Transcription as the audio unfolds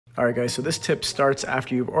All right, guys, so this tip starts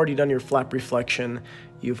after you've already done your flap reflection,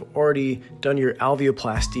 you've already done your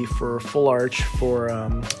alveoplasty for full arch for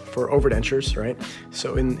overdentures, right?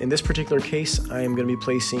 So in this particular case, I am going to be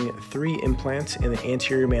placing 3 implants in the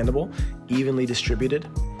anterior mandible, evenly distributed.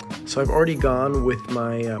 So I've already gone with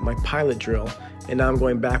my pilot drill, and now I'm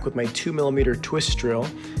going back with my 2mm twist drill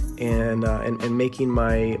and making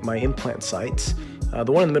my implant sites.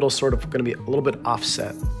 The one in the middle is sort of going to be a little bit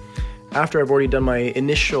offset. After I've already done my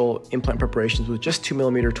initial implant preparations with just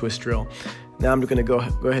 2mm twist drill, now I'm going to go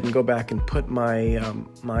ahead and go back and put my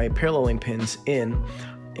my paralleling pins in.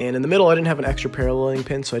 And in the middle, I didn't have an extra paralleling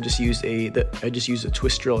pin, so I just used a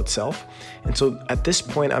twist drill itself. And so at this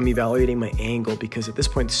point, I'm evaluating my angle, because at this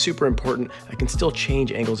point it's super important. I can still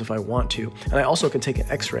change angles if I want to, and I also can take an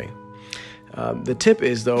X-ray. The tip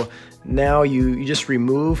is, though, now you just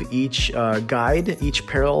remove each guide, each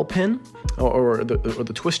parallel pin, or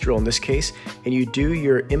the twist drill in this case, and you do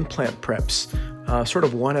your implant preps sort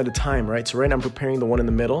of one at a time, right? So right now I'm preparing the one in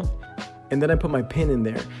the middle, and then I put my pin in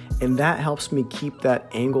there, and that helps me keep that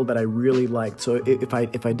angle that I really liked. So if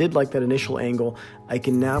I did like that initial angle, I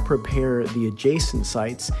can now prepare the adjacent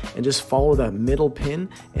sites and just follow that middle pin,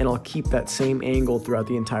 and I'll keep that same angle throughout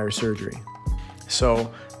the entire surgery.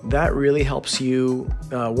 So that really helps you,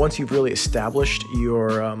 once you've really established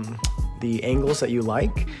your the angles that you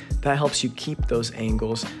like, that helps you keep those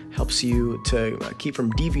angles, helps you to keep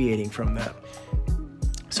from deviating from that.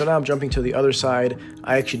 So now I'm jumping to the other side.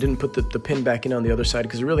 I actually didn't put the pin back in on the other side,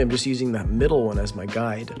 because really I'm just using that middle one as my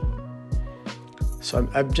guide. So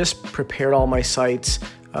I've just prepared all my sites,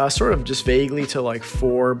 sort of just vaguely to like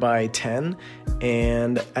 4 by 10.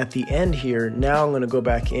 And at the end here, now I'm going to go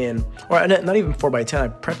back in, or not even 4 by 10, I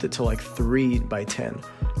prepped it to like 3 by 10.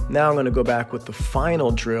 Now I'm going to go back with the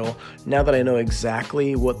final drill. Now that I know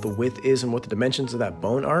exactly what the width is and what the dimensions of that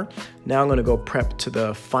bone are, now I'm going to go prep to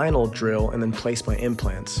the final drill and then place my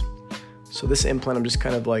implants. So this implant, I'm just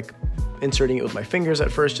kind of like inserting it with my fingers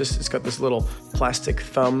at first. Just it's got this little plastic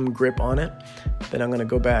thumb grip on it. Then I'm going to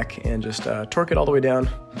go back and just torque it all the way down.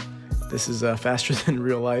 This is faster than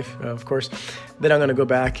real life, of course. Then I'm going to go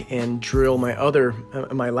back and drill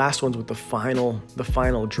my last ones with the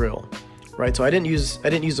final drill. Right, so I didn't use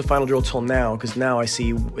the final drill till now, because now I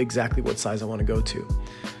see exactly what size I want to go to.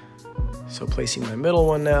 So placing my middle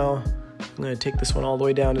one now, I'm going to take this one all the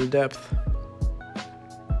way down to the depth,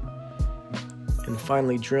 and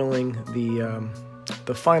finally drilling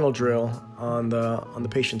the final drill on the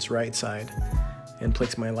patient's right side, and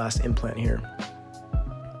place my last implant here.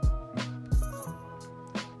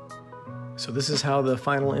 So this is how the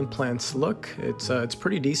final implants look. It's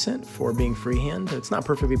pretty decent for being freehand. It's not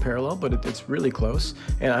perfectly parallel, but it's really close.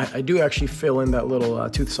 And I do actually fill in that little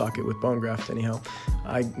tooth socket with bone graft anyhow.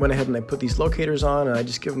 I went ahead and I put these locators on, and I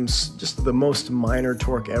just give them just the most minor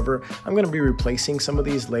torque ever. I'm going to be replacing some of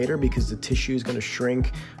these later because the tissue is going to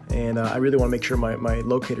shrink, and I really want to make sure my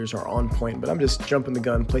locators are on point. But I'm just jumping the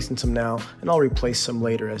gun, placing some now, and I'll replace some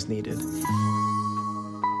later as needed.